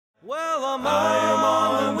Well, I'm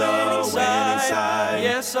on the winning side.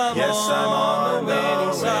 Yes, I'm on the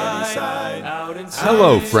winning side.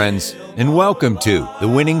 Hello, friends, and welcome to the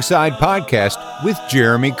Winning Side Podcast with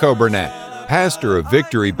Jeremy Coburnett, pastor of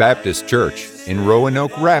Victory Baptist Church in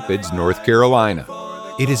Roanoke Rapids, North Carolina.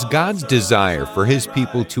 It is God's desire for His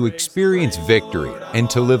people to experience victory and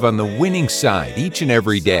to live on the winning side each and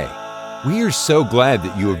every day. We are so glad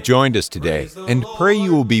that you have joined us today and pray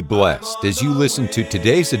you will be blessed as you listen to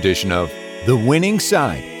today's edition of The Winning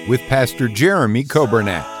Side with Pastor Jeremy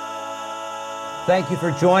Coburnett. Thank you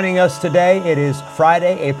for joining us today. It is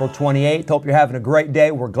Friday, April 28th. Hope you're having a great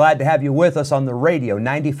day. We're glad to have you with us on the radio,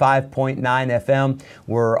 95.9 FM.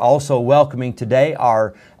 We're also welcoming today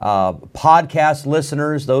our podcast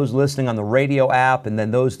listeners, those listening on the radio app, and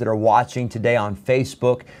then those that are watching today on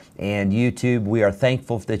Facebook and YouTube. We are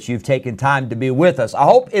thankful that you've taken time to be with us. I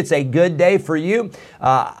hope it's a good day for you.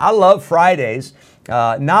 I love Fridays.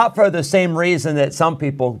 Not for the same reason that some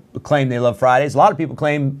people claim they love Fridays. A lot of people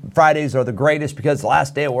claim Fridays are the greatest because it's the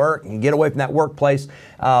last day of work and you get away from that workplace.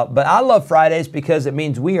 But I love Fridays because it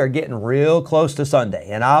means we are getting real close to Sunday.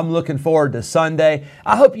 And I'm looking forward to Sunday.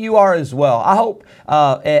 I hope you are as well. I hope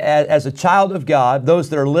as a child of God,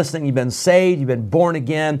 those that are listening, you've been saved, you've been born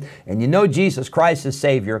again, and you know Jesus Christ as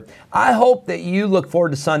Savior. I hope that you look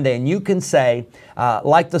forward to Sunday and you can say,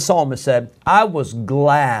 like the psalmist said, I was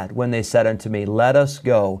glad when they said unto me, let us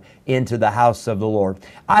go into the house of the Lord.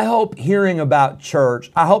 I hope hearing about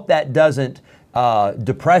church, I hope that doesn't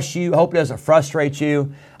depress you. I hope it doesn't frustrate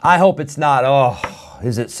you. I hope it's not,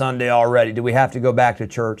 is it Sunday already? Do we have to go back to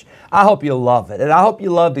church? I hope you love it. And I hope you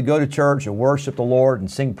love to go to church and worship the Lord and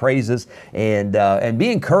sing praises and be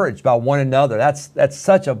encouraged by one another. That's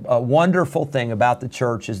such a wonderful thing about the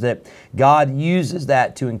church, is that God uses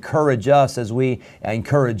that to encourage us as we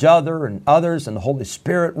encourage others, and the Holy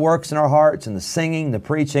Spirit works in our hearts, and the singing, the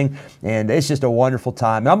preaching, and it's just a wonderful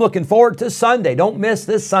time. I'm looking forward to Sunday. Don't miss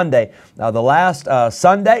this Sunday, the last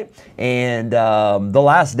Sunday and the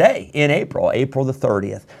last day in April the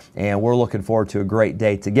 30th. And we're looking forward to a great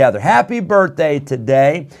day together. Happy birthday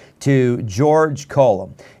today to George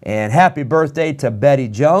Cullum. And happy birthday to Betty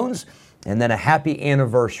Jones. And then a happy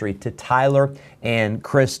anniversary to Tyler and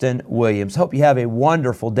Kristen Williams. Hope you have a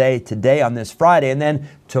wonderful day today on this Friday. And then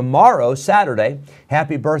tomorrow, Saturday,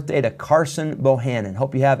 happy birthday to Carson Bohannon.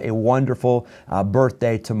 Hope you have a wonderful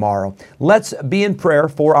birthday tomorrow. Let's be in prayer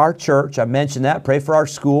for our church. I mentioned that. Pray for our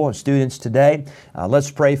school and students today.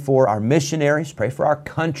 Let's pray for our missionaries. Pray for our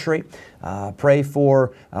country. Pray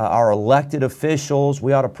for our elected officials.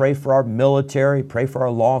 We ought to pray for our military, pray for our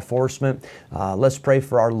law enforcement. Let's pray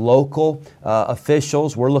for our local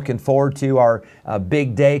officials. We're looking forward to our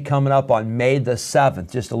big day coming up on May the 7th,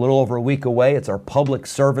 just a little over a week away. It's our Public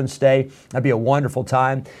Servants Day. That'd be a wonderful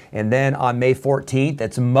time. And then on May 14th,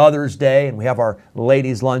 it's Mother's Day, and we have our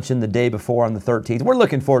ladies' luncheon the day before on the 13th. We're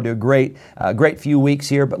looking forward to a great few weeks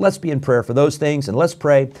here, but let's be in prayer for those things, and let's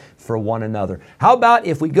pray for one another. How about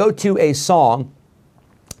if we go to a song?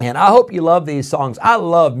 And I hope you love these songs. I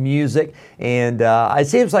love music, and it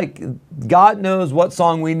seems like God knows what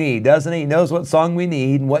song we need, doesn't He? He knows what song we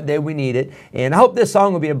need and what day we need it. And I hope this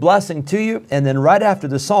song will be a blessing to you. And then right after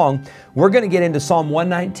the song, we're going to get into Psalm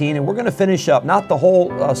 119, and we're going to finish up, not the whole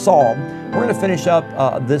psalm, we're going to finish up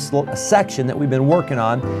this section that we've been working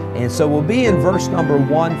on. And so we'll be in verse number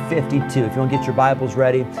 152. If you want to get your Bibles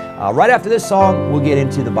ready. Right after this song, we'll get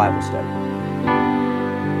into the Bible study.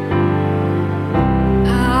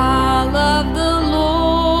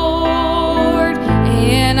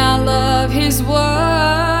 His word,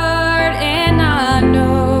 and I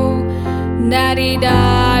know that He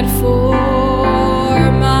died for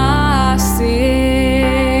my sin,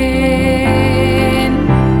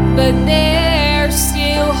 but there's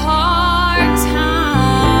still hard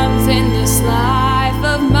times in this life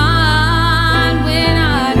of mine when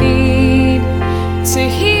I need to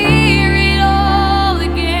hear it all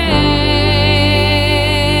again.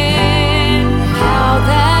 How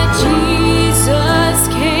that Jesus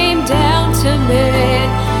came down to men,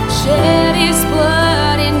 shed His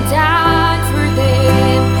blood and died for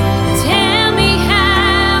them.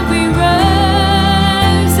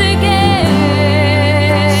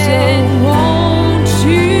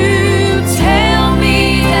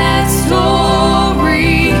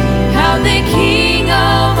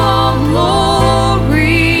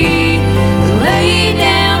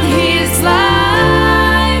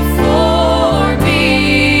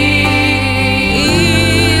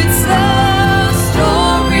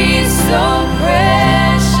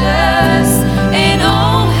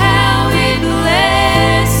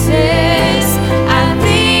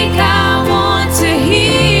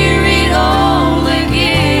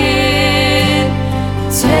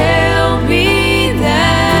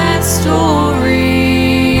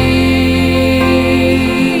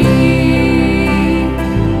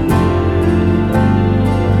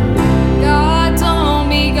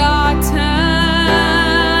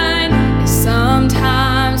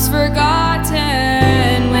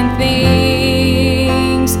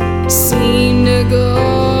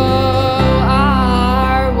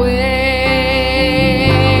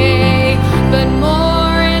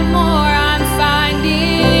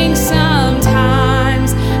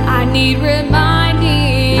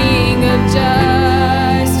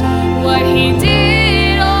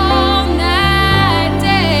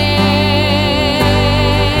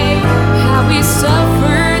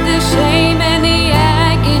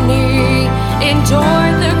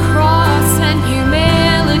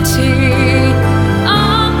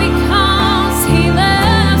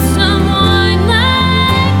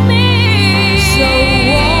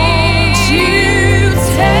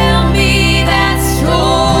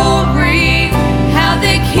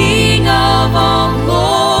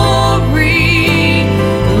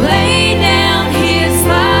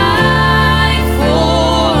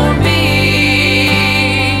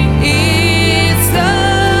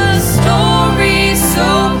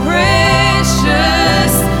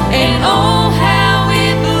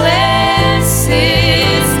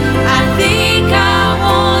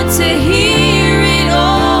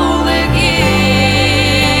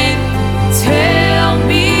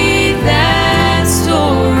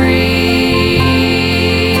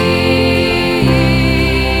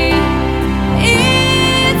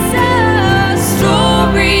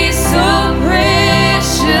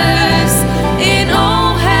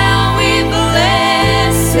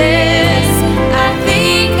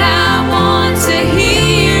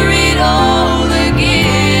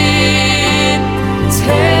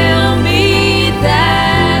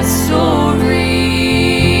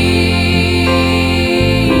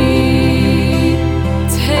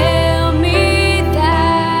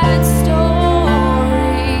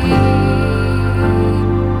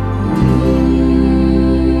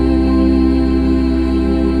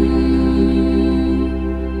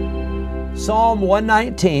 Psalm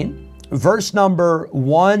 119, verse number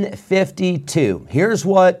 152. Here's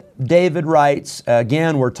what David writes.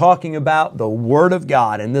 Again, we're talking about the Word of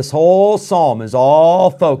God, and this whole psalm is all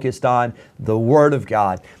focused on the Word of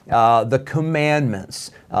God, the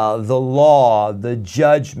commandments, the law, the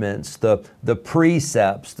judgments, the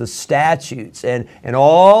precepts, the statutes, and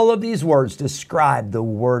all of these words describe the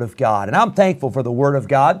Word of God. And I'm thankful for the Word of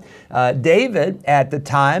God. David, at the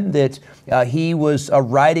time that he was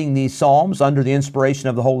writing these psalms under the inspiration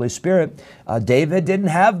of the Holy Spirit, David didn't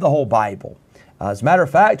have the whole Bible. As a matter of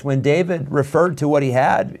fact, when David referred to what he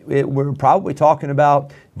had, we're probably talking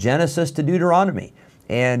about Genesis to Deuteronomy.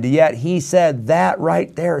 And yet he said, that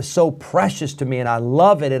right there is so precious to me, and I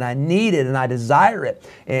love it, and I need it, and I desire it,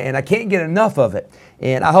 and I can't get enough of it.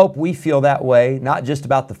 And I hope we feel that way, not just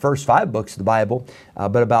about the first 5 books of the Bible,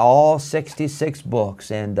 but about all 66 books.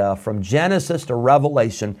 And from Genesis to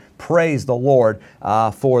Revelation, praise the Lord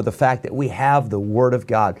for the fact that we have the Word of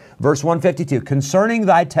God. Verse 152, concerning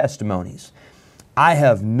thy testimonies, I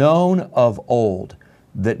have known of old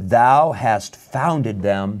that thou hast founded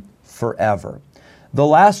them forever. The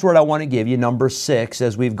last word I want to give you, number 6,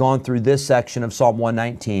 as we've gone through this section of Psalm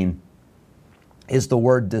 119, is the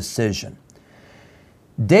word decision.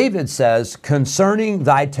 David says, concerning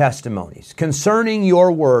thy testimonies, concerning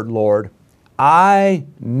your word, Lord, I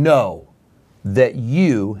know that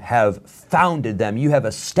you have founded them. You have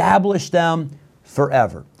established them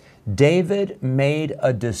forever. David made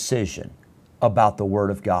a decision about the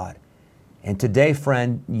Word of God. And today,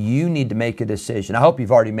 friend, you need to make a decision. I hope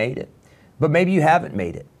you've already made it, but maybe you haven't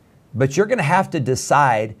made it. But you're going to have to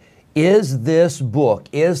decide, is this book,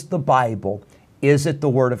 is the Bible, is it the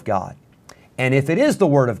Word of God? And if it is the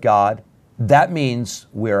Word of God, that means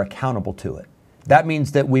we're accountable to it. That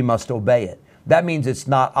means that we must obey it. That means it's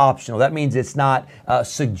not optional. That means it's not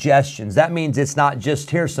suggestions. That means it's not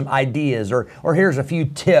just here's some ideas or here's a few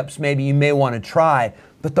tips maybe you may want to try.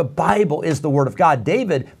 But the Bible is the Word of God.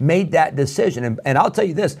 David made that decision. And I'll tell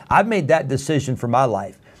you this, I've made that decision for my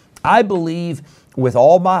life. I believe with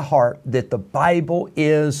all my heart that the Bible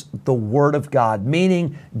is the Word of God,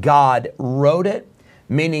 meaning God wrote it,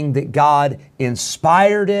 meaning that God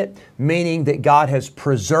inspired it, meaning that God has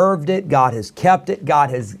preserved it, God has kept it,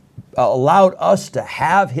 God has allowed us to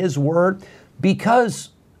have His Word, because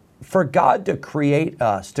for God to create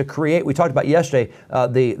us, we talked about yesterday,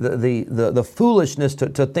 the foolishness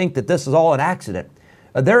to think that this is all an accident.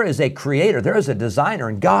 There is a creator, there is a designer,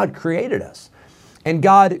 and God created us. And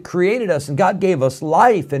God created us, and God gave us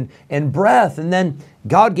life and breath, and then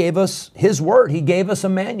God gave us His Word. He gave us a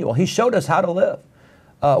manual. He showed us how to live.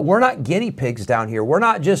 We're not guinea pigs down here.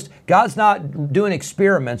 God's not doing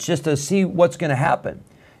experiments just to see what's going to happen.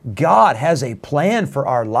 God has a plan for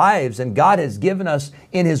our lives, and God has given us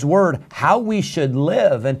in His Word how we should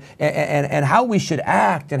live and how we should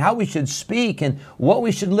act and how we should speak and what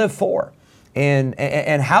we should live for.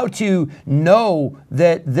 And how to know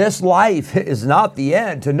that this life is not the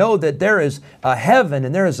end, to know that there is a heaven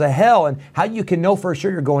and there is a hell, and how you can know for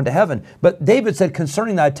sure you're going to heaven. But David said,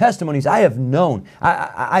 concerning thy testimonies, I have known,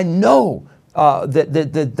 I know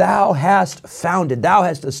that thou hast founded, thou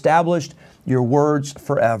hast established your words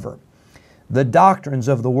forever. The doctrines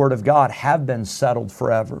of the Word of God have been settled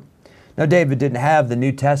forever. Now, David didn't have the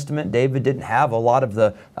New Testament. David didn't have a lot of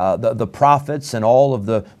the prophets and all of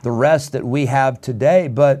the rest that we have today.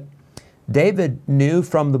 But David knew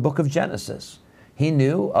from the book of Genesis. He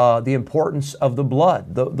knew the importance of the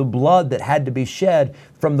blood, the blood that had to be shed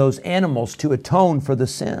from those animals to atone for the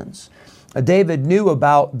sins. David knew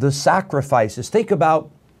about the sacrifices. Think about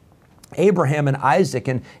Abraham and Isaac,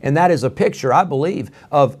 and that is a picture, I believe,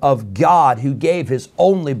 of God who gave His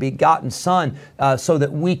only begotten Son so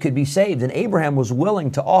that we could be saved. And Abraham was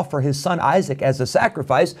willing to offer his son Isaac as a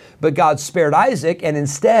sacrifice, but God spared Isaac, and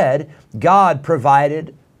instead God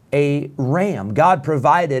provided a ram. God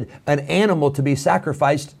provided an animal to be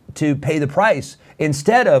sacrificed to pay the price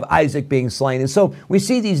instead of Isaac being slain. And so we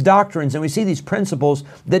see these doctrines and we see these principles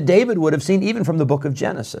that David would have seen even from the book of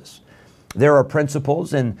Genesis. There are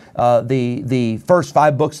principles in the first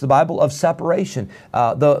 5 books of the Bible of separation.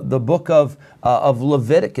 The book of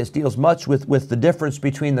Leviticus deals much with the difference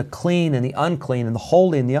between the clean and the unclean, and the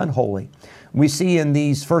holy and the unholy. We see in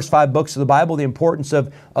these first 5 books of the Bible the importance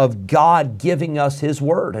of God giving us His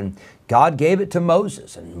Word. And God gave it to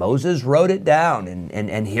Moses, and Moses wrote it down,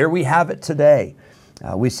 and here we have it today.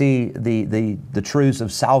 We see the truths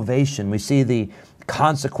of salvation. We see the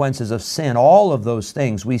consequences of sin, all of those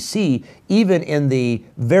things we see even in the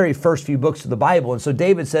very first few books of the Bible. And so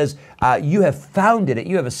David says, you have founded it,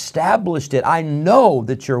 you have established it. I know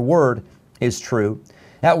that your word is true.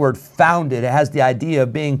 That word founded, it has the idea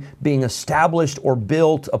of being established or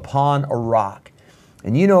built upon a rock.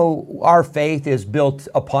 And you know, our faith is built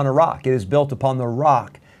upon a rock. It is built upon the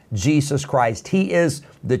rock, Jesus Christ. He is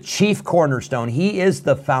the chief cornerstone. He is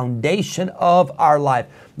the foundation of our life.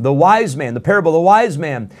 The wise man, the parable of the wise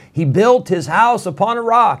man, he built his house upon a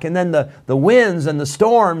rock, and then the winds and the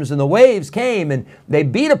storms and the waves came and they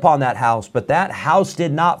beat upon that house, but that house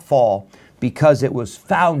did not fall because it was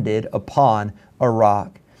founded upon a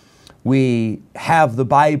rock. We have the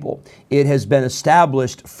Bible. It has been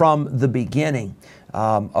established from the beginning.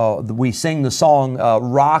 We sing the song,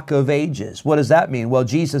 Rock of Ages. What does that mean? Well,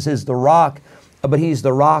 Jesus is the rock, but He's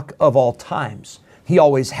the rock of all times. He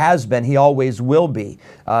always has been. He always will be.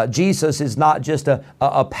 Jesus is not just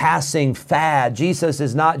a passing fad. Jesus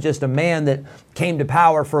is not just a man that came to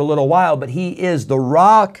power for a little while, but He is the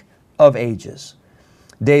rock of ages.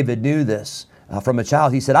 David knew this from a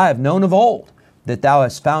child. He said, I have known of old that Thou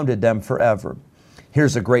hast founded them forever.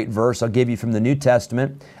 Here's a great verse I'll give you from the New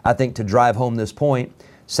Testament, I think to drive home this point.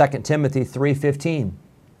 2 Timothy 3:15.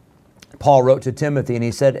 Paul wrote to Timothy and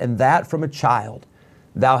he said, and that from a child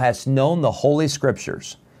thou hast known the Holy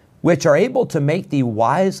Scriptures, which are able to make thee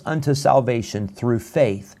wise unto salvation through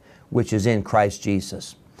faith, which is in Christ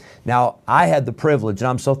Jesus. Now, I had the privilege, and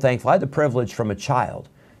I'm so thankful, I had the privilege from a child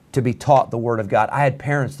to be taught the Word of God. I had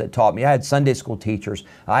parents that taught me. I had Sunday school teachers.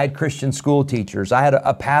 I had Christian school teachers. I had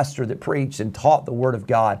a pastor that preached and taught the Word of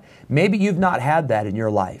God. Maybe you've not had that in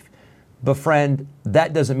your life. But friend,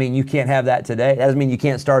 that doesn't mean you can't have that today. That doesn't mean you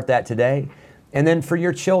can't start that today. And then for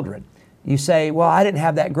your children, you say, well, I didn't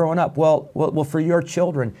have that growing up. Well, for your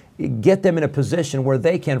children, get them in a position where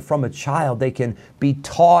they can, from a child, they can be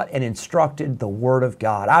taught and instructed the Word of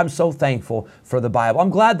God. I'm so thankful for the Bible.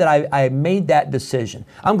 I'm glad that I made that decision.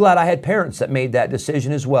 I'm glad I had parents that made that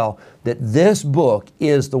decision as well, that this book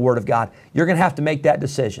is the Word of God. You're going to have to make that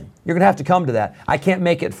decision. You're going to have to come to that. I can't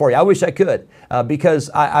make it for you. I wish I could,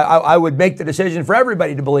 because I would make the decision for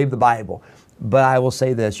everybody to believe the Bible. But I will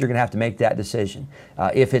say this, you're going to have to make that decision.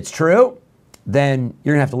 If it's true, then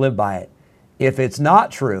you're going to have to live by it. If it's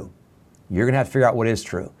not true, you're going to have to figure out what is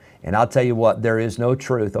true. And I'll tell you what, there is no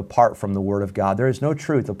truth apart from the Word of God. There is no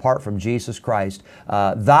truth apart from Jesus Christ.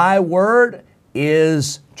 Thy Word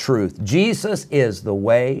is truth. Jesus is the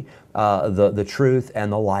way, the truth,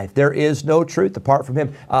 and the life. There is no truth apart from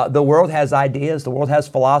Him. The world has ideas, the world has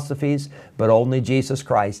philosophies, but only Jesus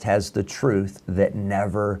Christ has the truth that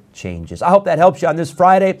never changes. I hope that helps you on this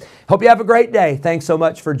Friday. Hope you have a great day. Thanks so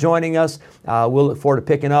much for joining us. We'll look forward to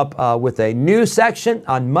picking up with a new section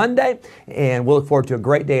on Monday, and we'll look forward to a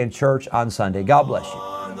great day in church on Sunday. God bless you.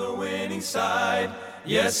 On the winning side.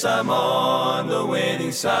 Yes, I'm on the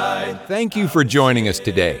winning side. Thank you for joining us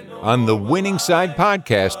today on the Winning Side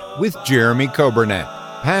Podcast with Jeremy Coburnett,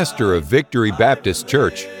 pastor of Victory Baptist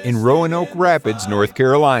Church in Roanoke Rapids, North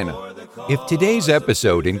Carolina. If today's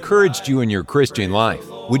episode encouraged you in your Christian life,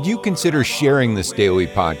 would you consider sharing this daily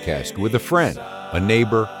podcast with a friend, a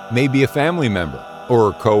neighbor, maybe a family member, or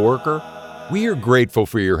a coworker? We are grateful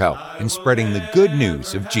for your help in spreading the good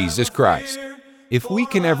news of Jesus Christ. If we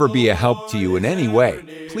can ever be a help to you in any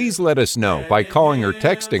way, please let us know by calling or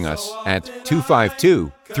texting us at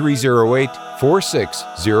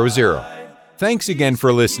 252-308-4600. Thanks again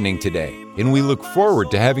for listening today, and we look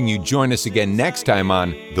forward to having you join us again next time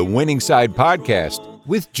on the Winning Side Podcast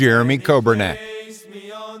with Jeremy Coburnett. Place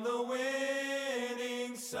me on the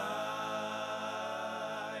winning side.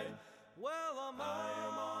 Well, I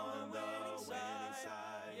am on the winning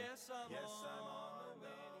side. Yes, I'm on.